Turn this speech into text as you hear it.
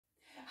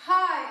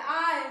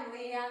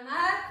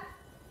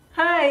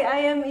I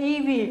am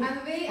Evie.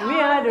 And we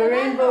are the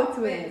Rainbow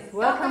Twins. Twins.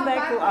 Welcome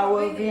back to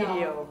our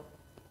video.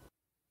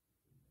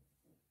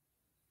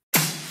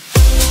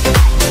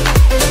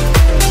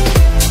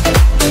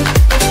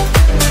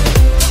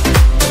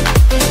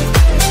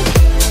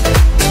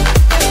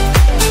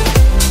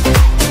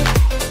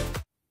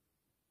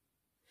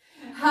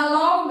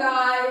 Hello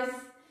guys!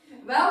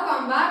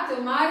 Welcome back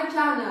to my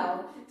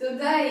channel.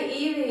 Today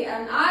Evie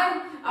and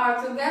I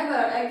are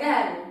together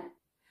again.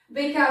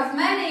 Because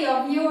many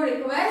of you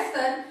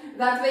requested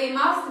that we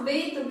must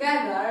be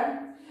together,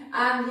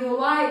 and you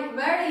like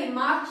very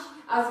much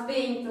us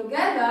being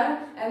together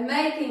and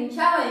making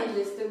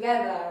challenges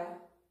together.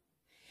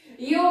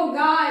 You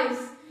guys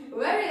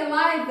very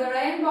like the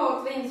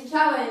Rainbow Twins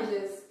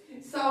challenges,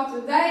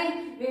 so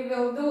today we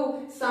will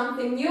do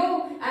something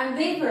new and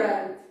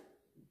different.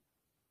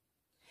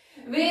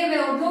 We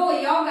will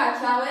do yoga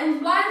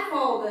challenge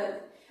blindfolded.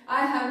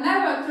 I have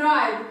never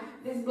tried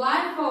this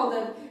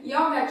blindfolded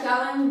yoga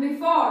challenge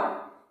before.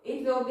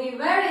 It will be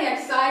very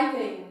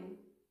exciting.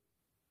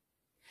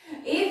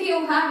 If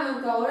you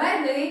haven't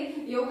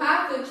already, you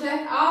have to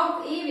check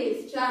out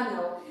Evie's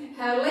channel.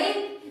 Her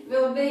link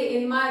will be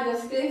in my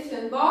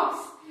description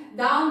box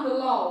down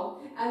below.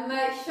 And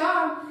make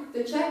sure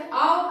to check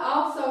out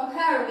also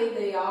her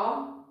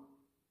video.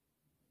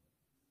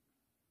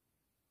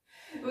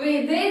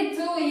 We did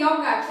 2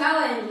 yoga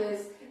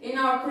challenges in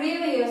our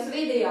previous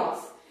videos.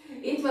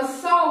 It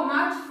was so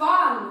much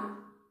fun.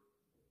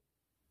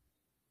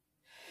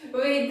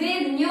 We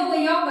did new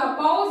yoga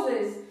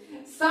poses.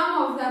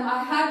 Some of them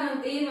I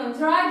hadn't even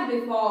tried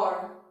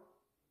before.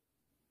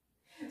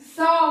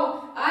 So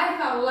I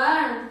have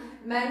learned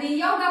many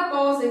yoga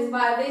poses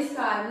by this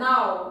time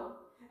now.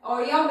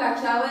 Our yoga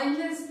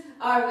challenges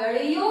are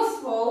very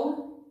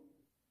useful.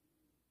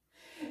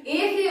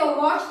 If you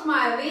watched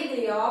my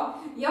video,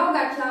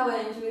 Yoga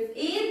Challenge with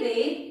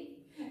Evie,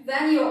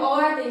 then you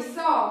already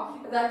saw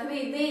that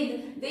we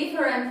did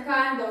different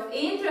kind of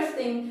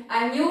interesting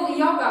and new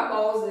yoga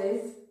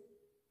poses.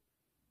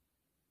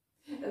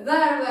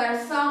 There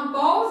were some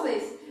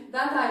poses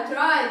that I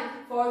tried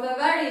for the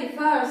very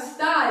first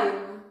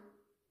time.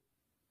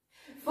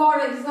 For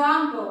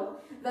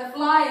example, the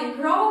flying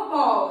crow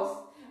pose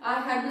I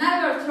had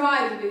never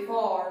tried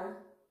before.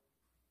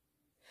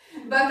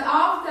 But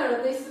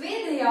after this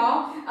video,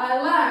 I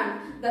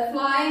learned the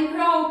flying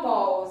crow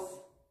pose.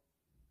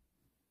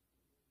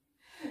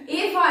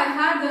 If I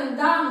hadn't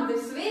done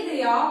this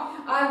video,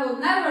 I would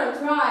never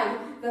try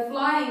the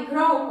flying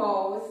crow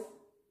pose.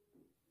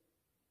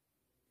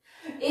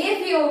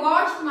 If you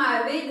watched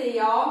my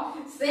video,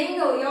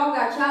 Single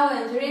Yoga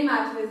Challenge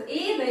Rematch with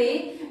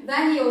Evie,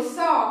 then you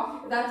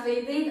saw that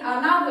we did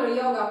another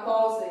yoga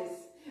poses,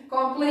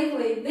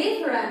 completely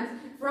different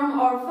from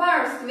our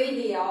first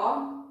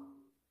video.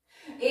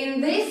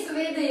 In this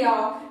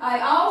video, I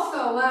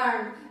also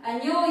learned a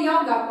new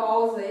yoga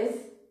poses.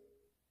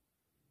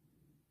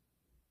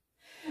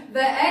 The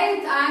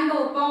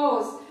 8-angle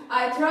pose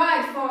I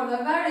tried for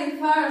the very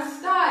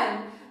first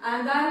time,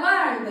 and I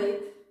learned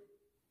it.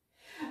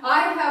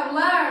 I have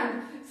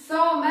learned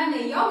so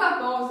many yoga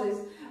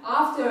poses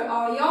after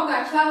our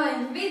yoga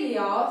challenge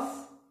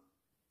videos.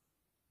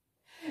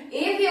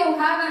 If you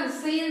haven't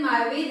seen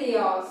my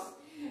videos,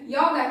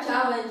 Yoga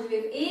Challenge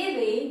with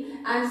Evie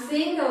and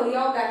Single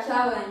Yoga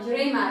Challenge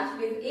Rematch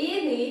with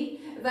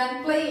Evie,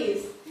 then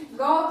please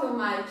go to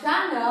my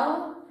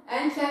channel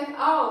and check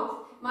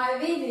out my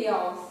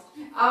videos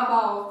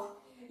about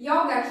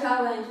Yoga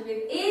Challenge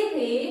with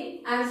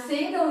Evie and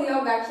Single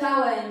Yoga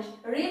Challenge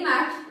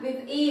Rematch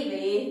with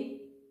Evie.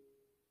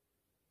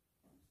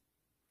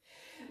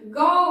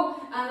 Go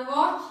and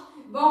watch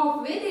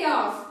both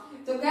videos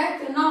to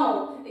get to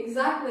know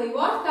exactly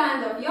what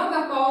kind of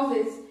yoga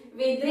poses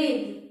we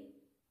did.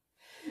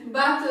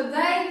 But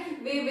today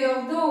we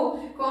will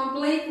do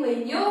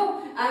completely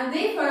new and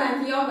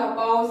different yoga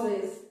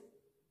poses.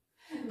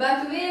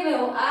 But we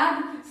will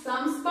add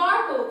some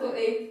sparkle to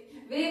it.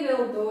 We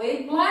will do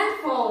it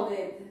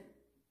blindfolded.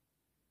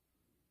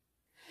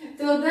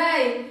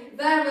 Today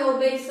there will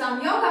be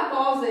some yoga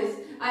poses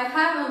I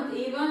haven't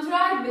even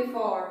tried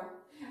before.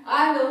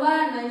 I will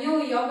learn a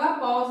new yoga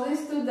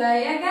poses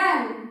today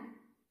again.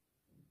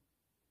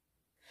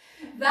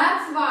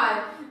 That's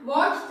why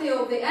watch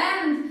till the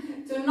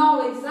end to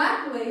know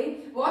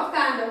exactly what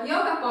kind of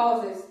yoga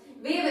poses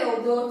we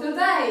will do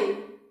today.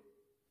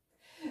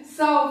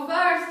 So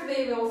first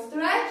we will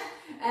stretch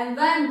and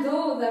then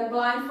do the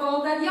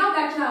blindfolded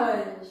yoga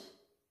challenge.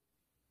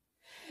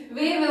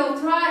 We will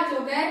try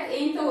to get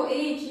into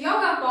each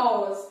yoga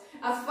pose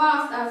as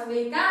fast as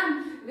we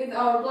can with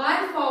our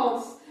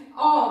blindfolds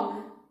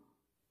on.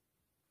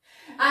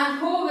 And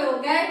who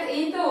will get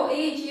into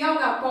each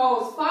yoga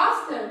pose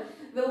faster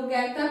will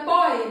get a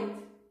point.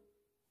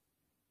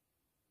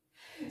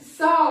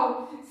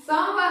 So,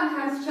 someone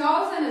has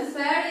chosen a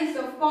series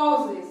of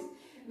poses.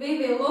 We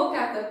will look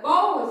at the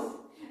pose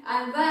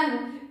and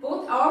then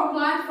put our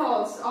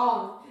blindfolds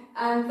on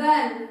and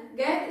then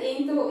get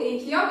into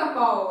each yoga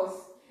pose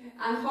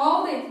and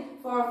hold it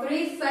for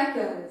 3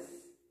 seconds.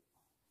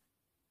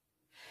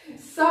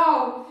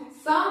 So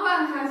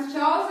Someone has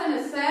chosen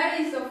a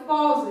series of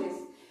poses.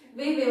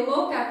 We will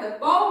look at the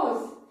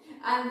pose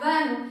and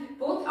then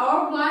put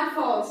our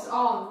blindfolds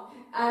on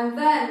and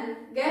then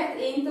get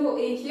into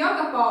each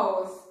yoga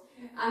pose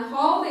and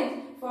hold it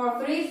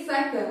for 3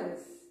 seconds.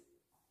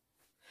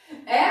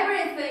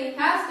 Everything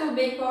has to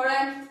be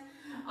correct.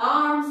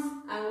 Arms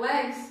and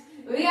legs.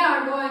 We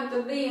are going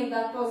to be in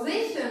that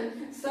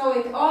position, so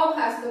it all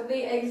has to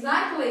be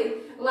exactly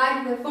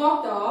like the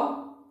photo.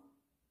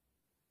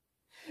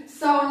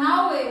 So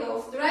now we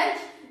will stretch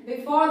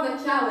before the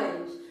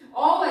challenge.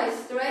 Always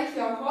stretch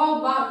your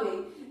whole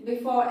body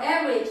before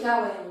every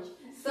challenge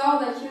so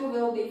that you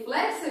will be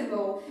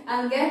flexible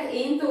and get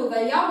into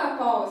the yoga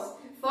pose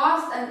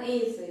fast and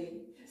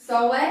easy.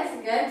 So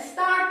let's get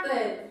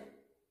started.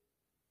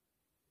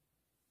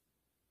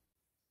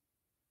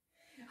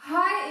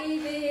 Hi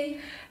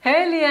Evie!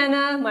 Hey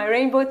Liana, my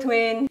rainbow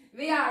twin.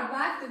 We are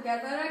back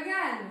together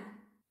again.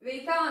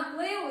 We can't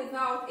live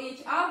without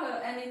each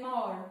other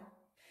anymore.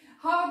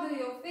 How do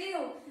you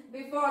feel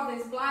before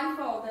this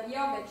blindfolded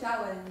yoga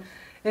challenge?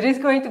 It is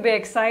going to be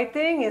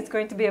exciting. It's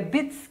going to be a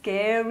bit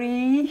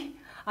scary.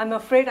 I'm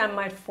afraid I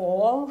might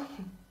fall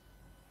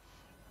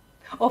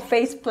or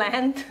face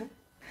plant,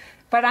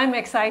 but I'm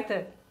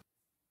excited.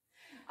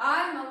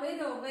 I'm a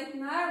little bit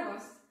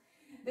nervous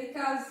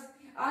because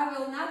I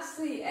will not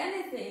see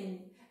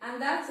anything,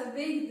 and that's a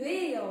big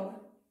deal.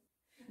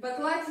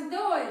 But let's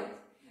do it.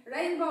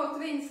 Rainbow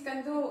twins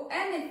can do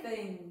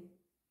anything.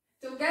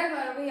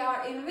 Together we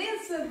are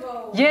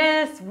invincible.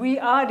 Yes, we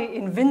are the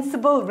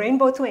invincible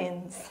rainbow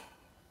twins.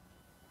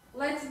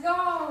 Let's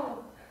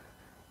go.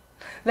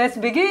 Let's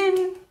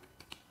begin.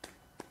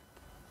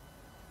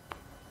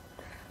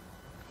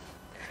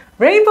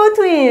 Rainbow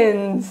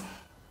twins.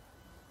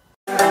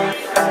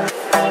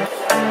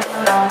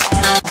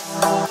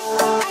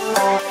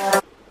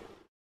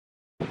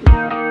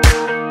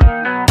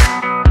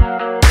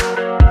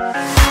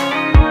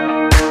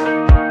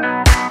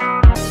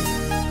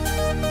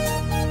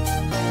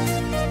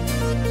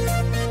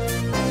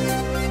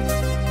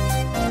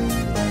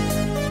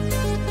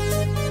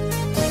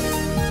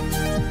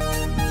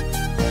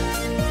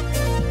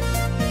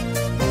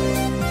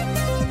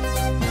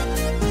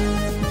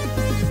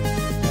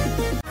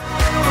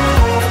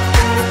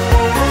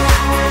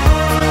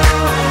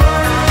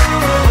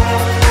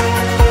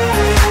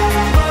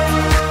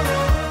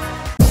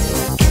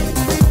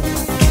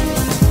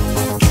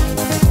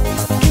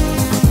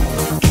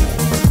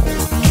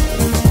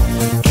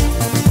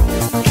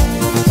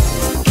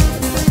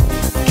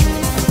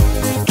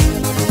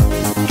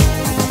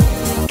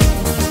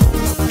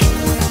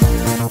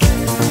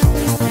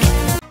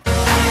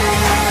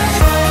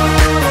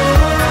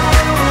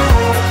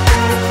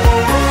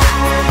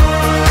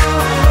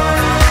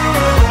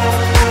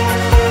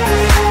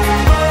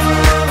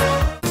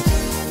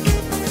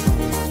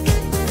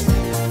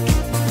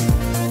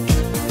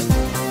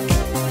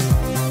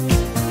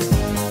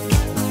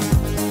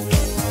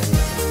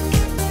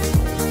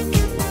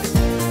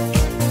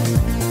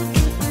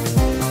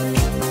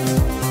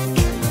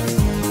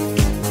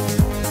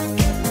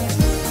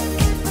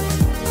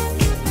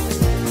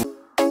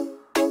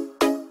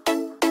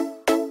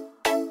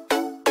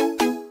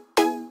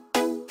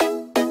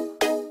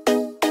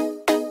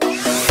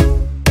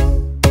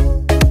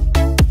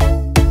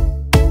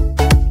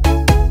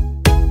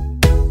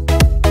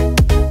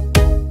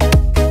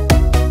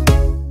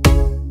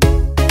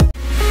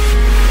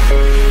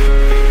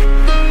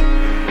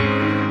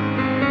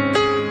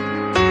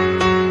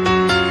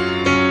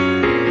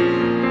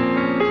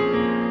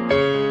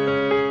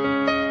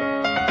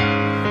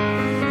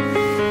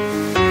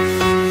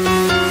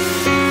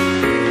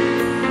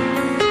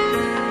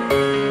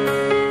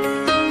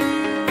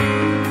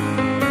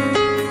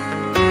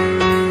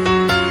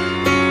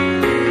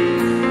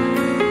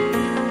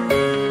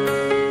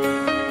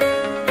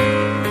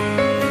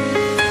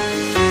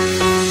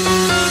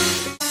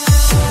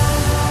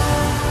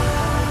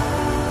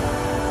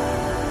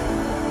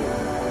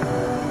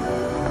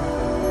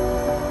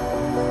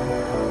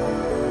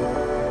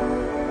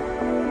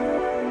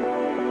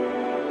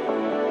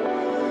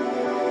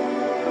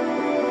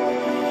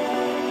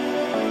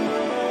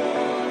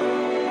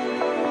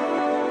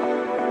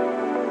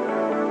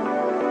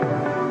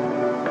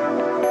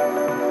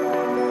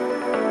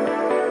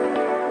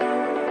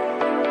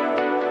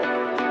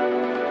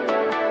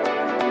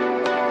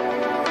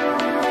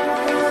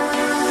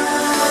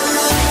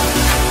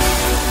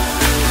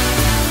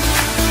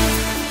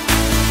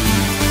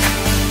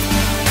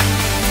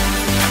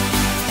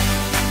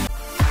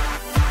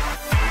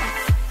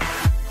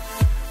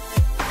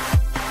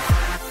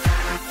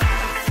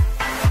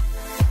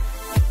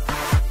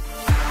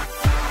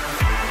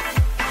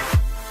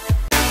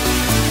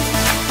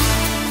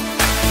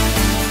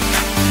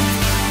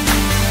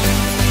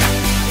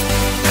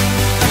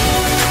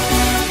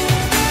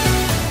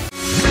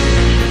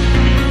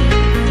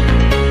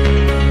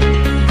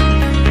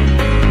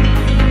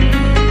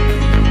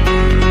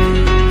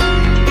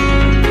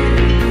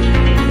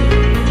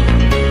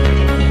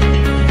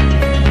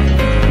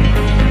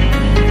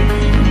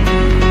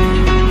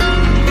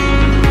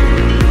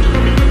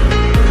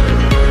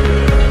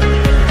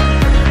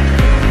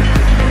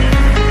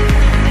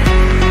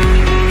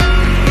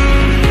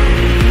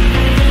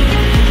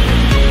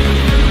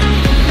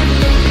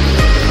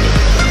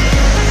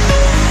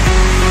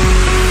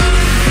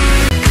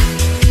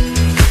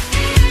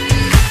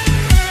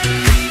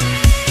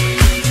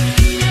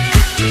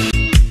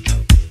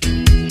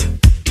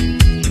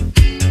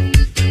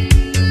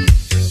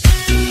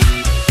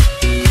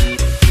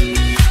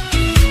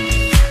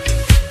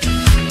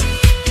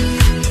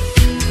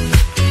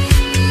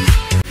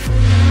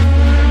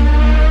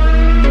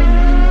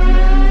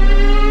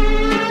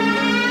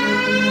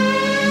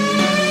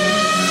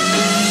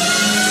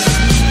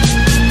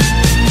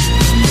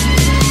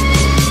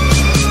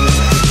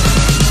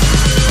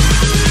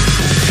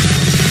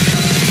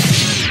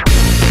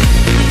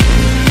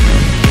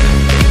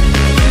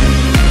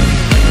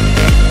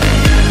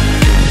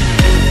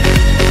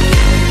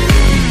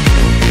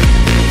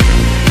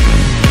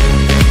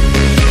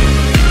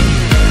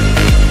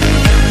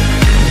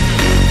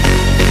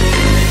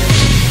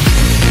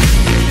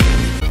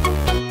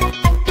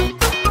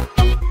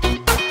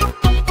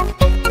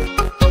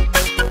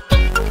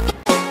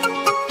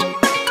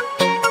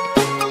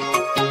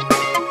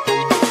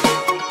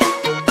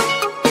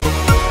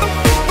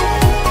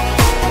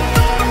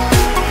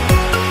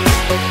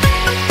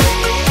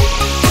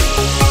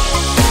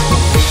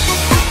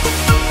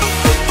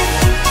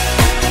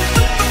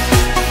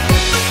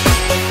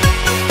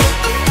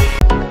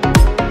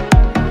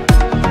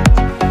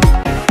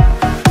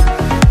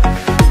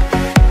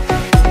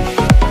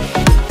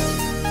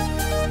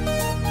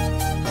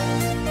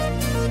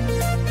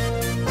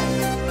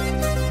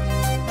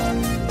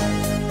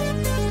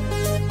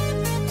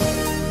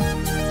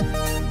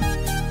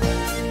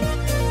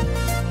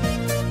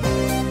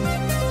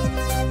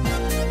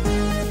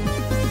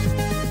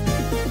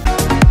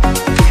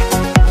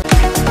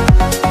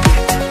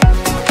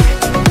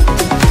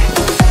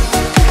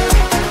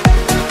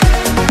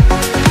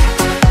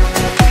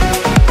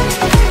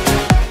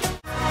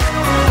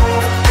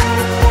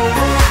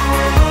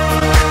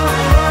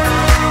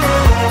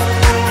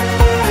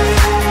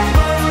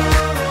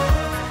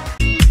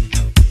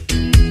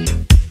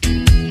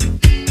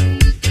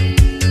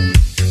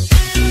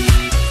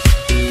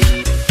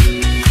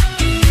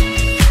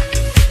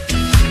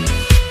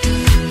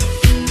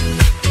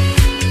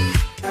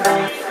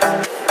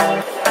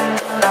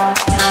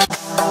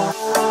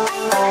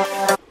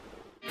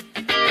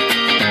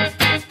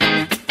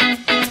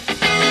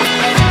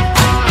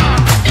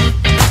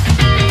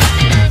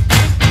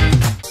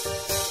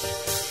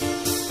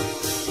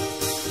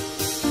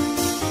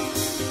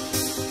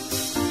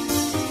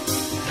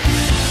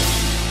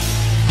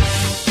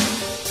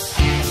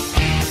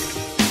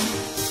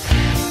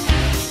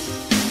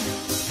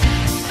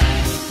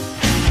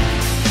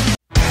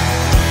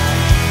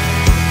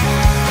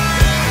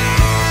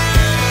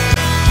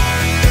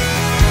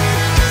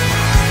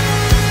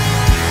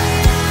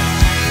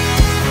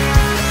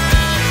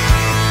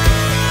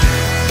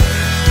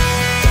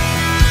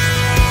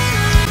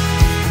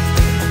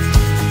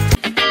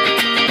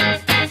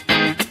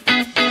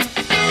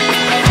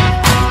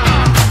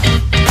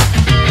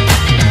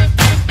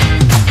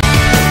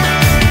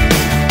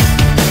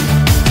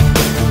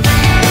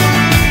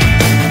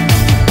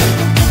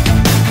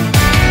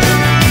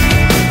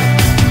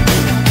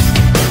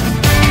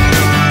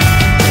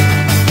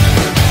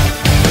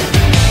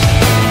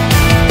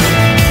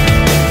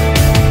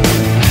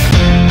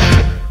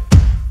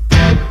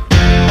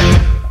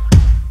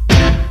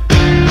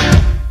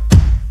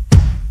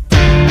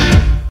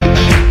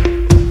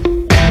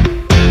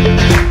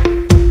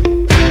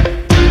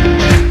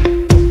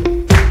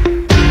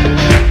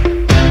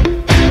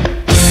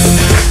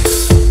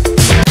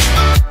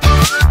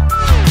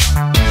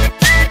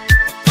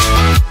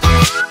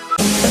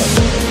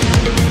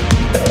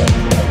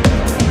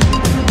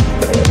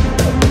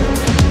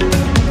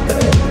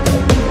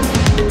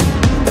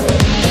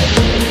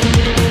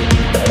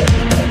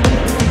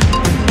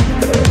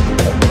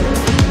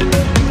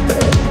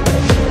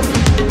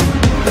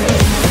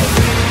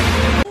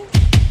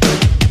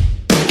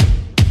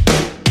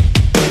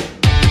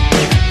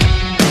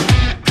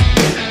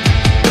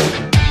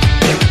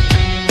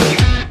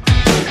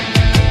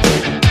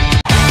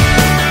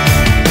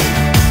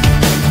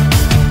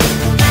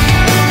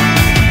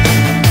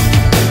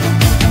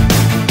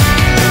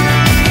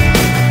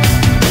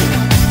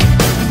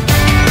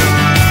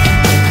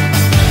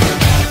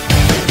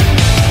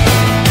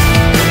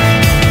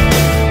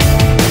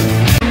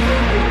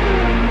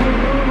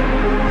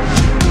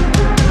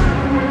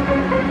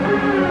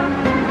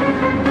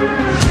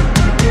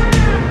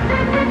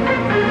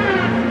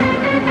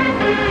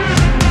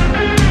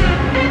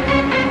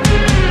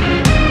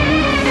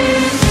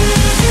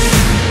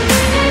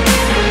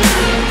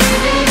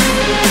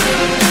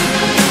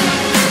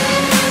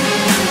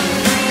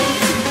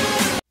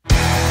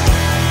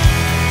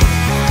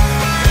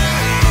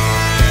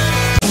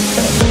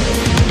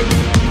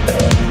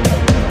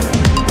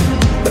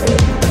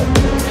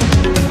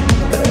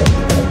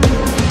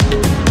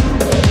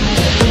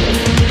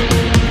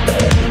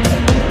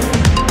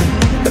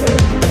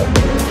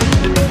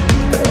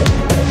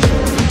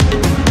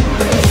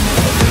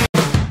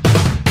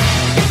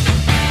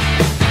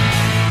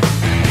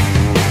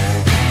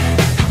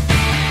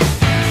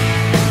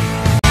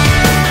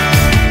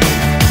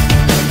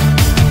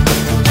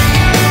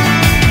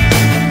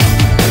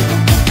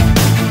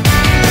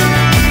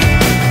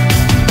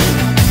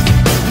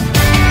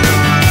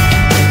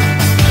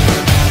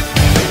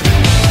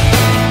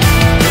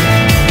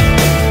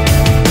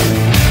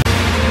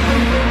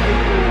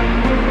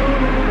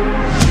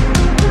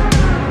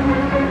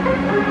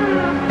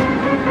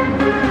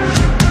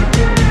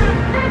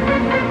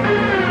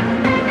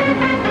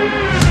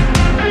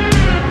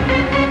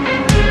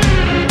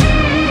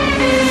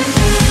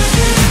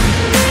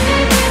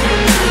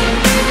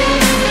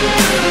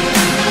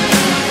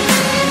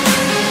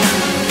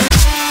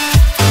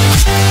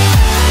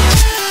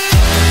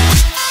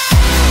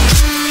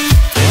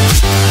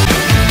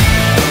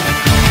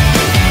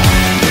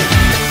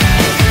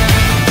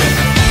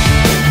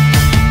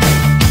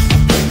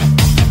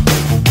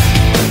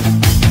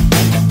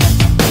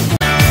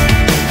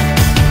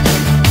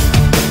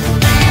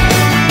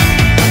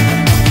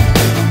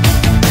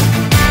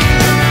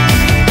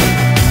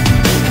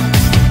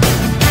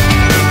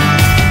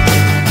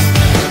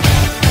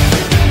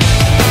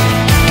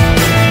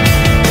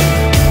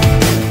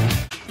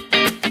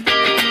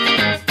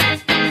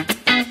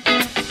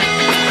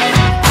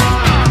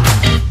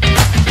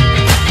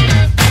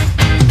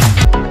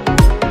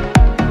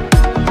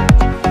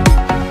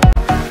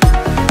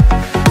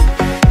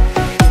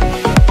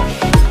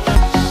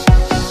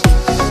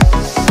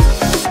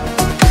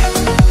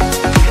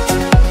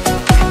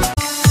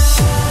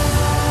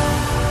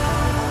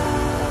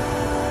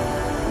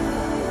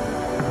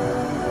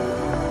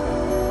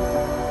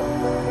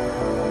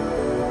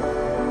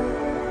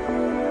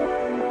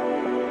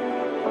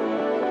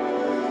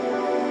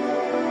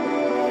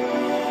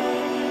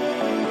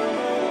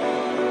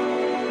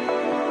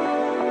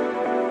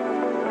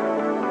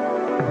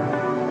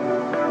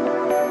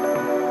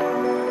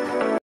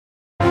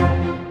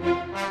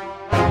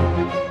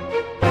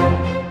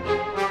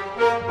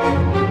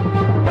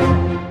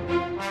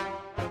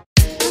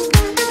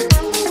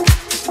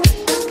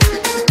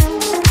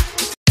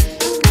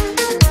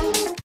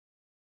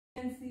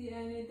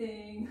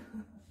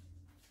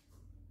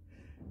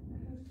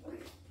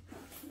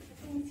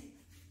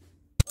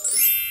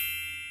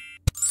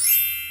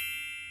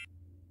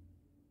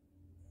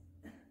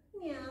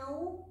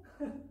 Meow.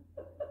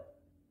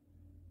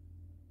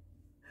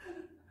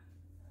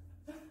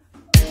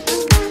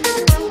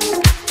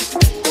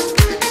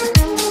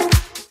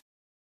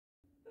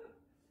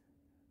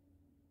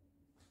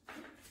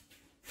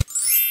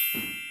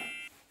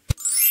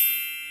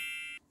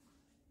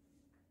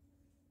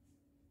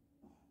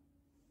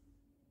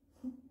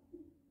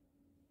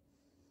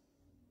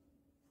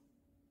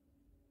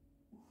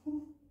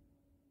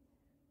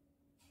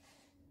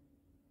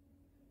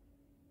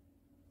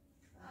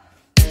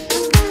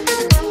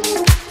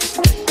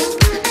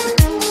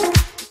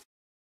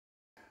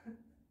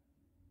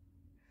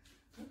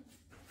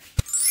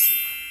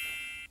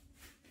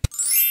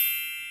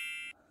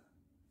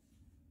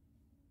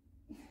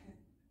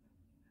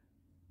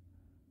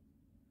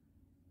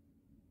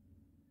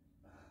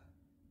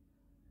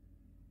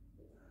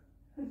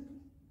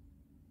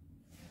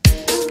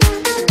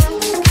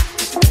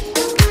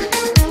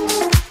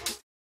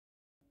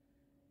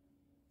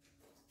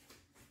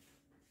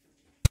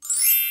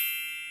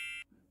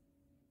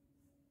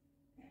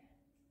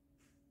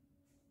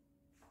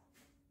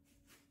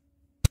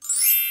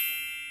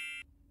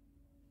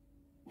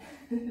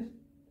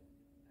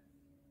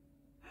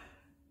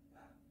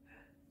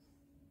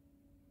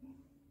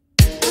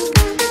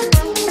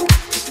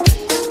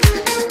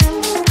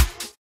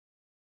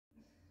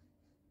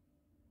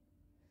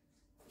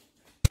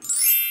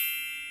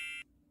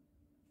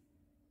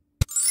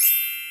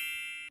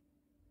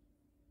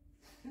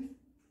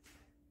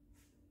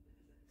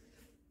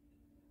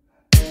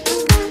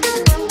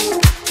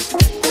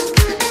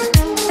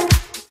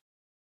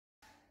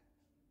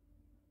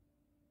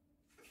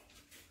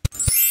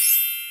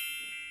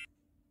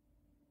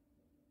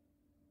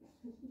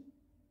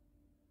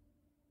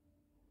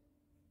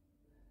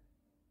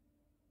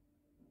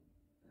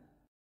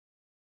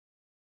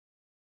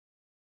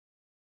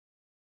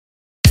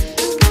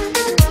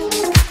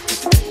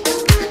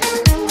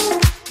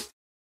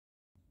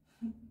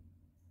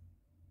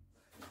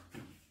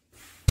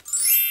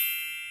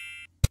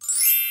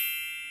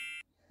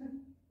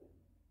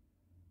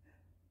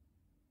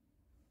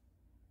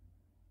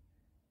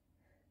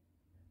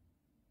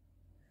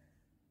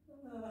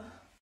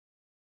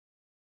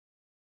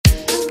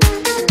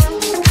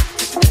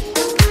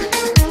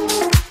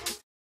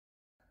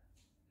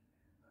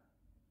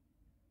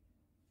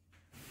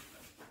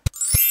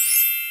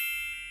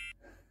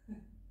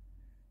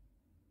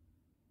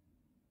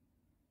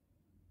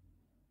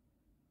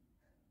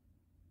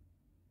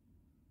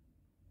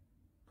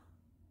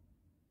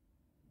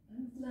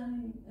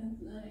 I'm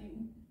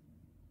flying.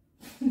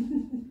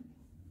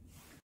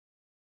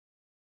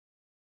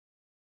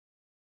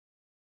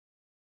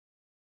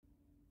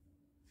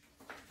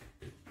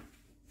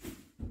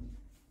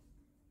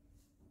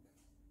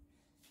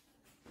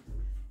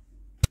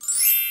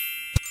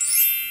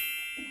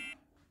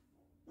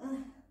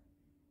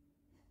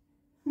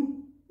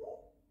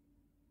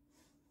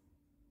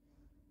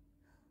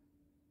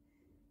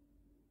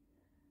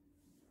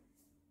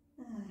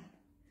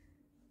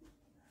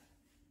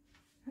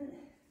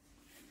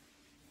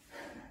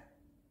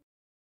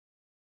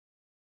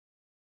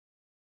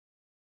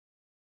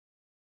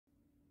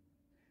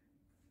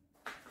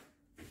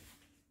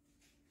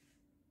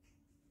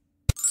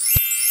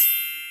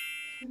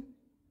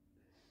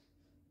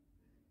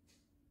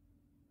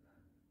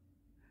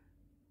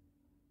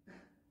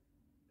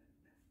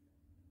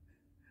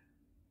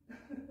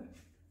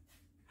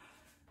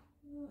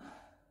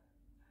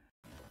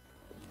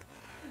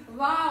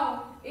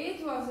 Wow,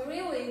 it was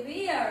really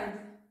weird,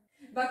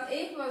 but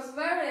it was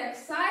very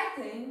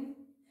exciting.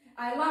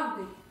 I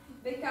loved it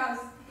because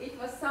it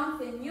was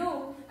something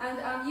new and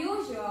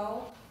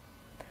unusual.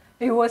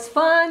 It was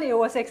fun, it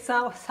was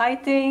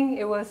exciting,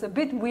 it was a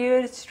bit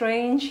weird,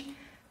 strange,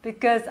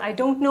 because I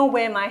don't know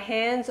where my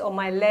hands or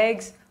my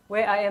legs,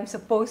 where I am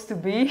supposed to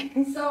be.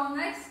 So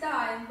next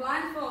time,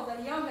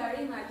 blindfolded yoga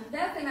rematch,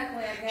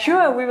 definitely again.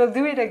 Sure, we will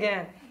do it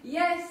again.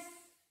 Yes.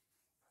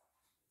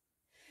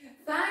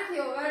 Thank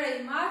you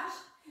very much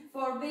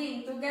for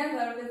being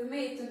together with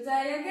me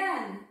today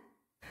again.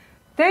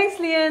 Thanks,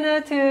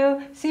 Liana,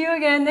 too. See you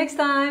again next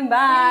time.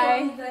 Bye.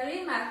 See you in the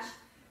rematch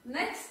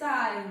next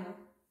time.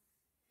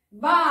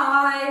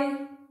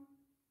 Bye.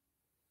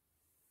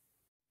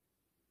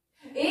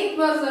 It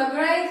was a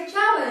great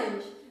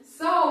challenge.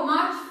 So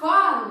much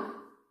fun.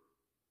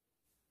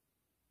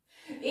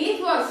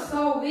 It was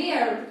so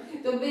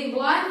weird to be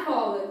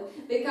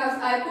blindfolded because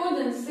I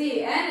couldn't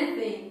see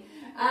anything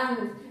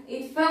and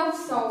it felt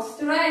so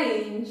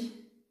strange.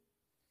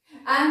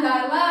 And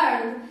I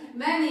learned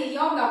many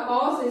yoga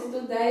poses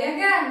today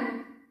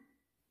again.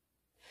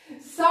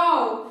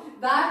 So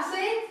that's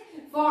it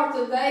for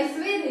today's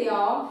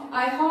video.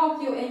 I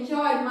hope you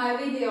enjoyed my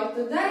video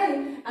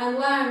today and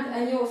learned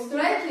a new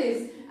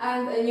stretches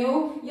and a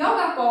new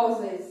yoga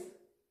poses.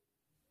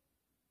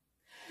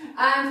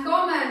 And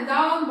comment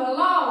down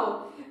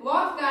below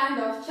what kind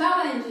of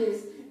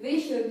challenges we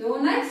should do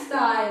next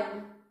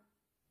time.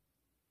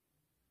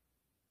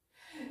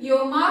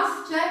 You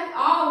must check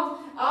out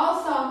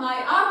also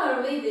my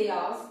other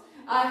videos.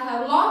 I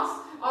have lots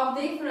of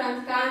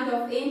different kind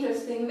of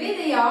interesting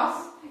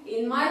videos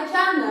in my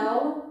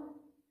channel.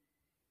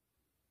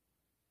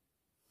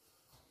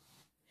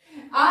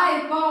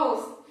 I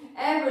post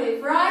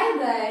every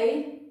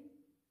Friday.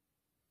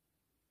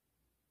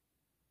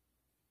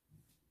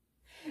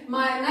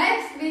 My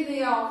next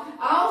video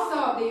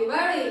also be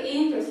very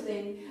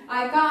interesting.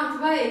 I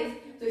can't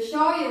wait to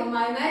show you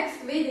my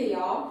next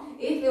video.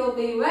 It will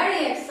be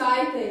very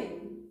exciting.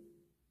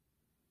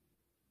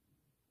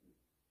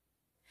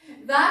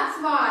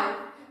 That's why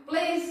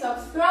please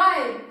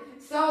subscribe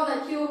so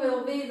that you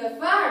will be the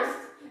first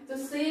to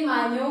see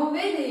my new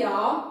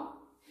video.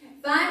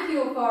 Thank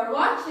you for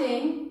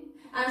watching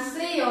and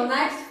see you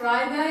next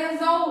Friday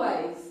as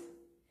always.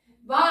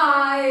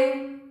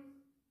 Bye!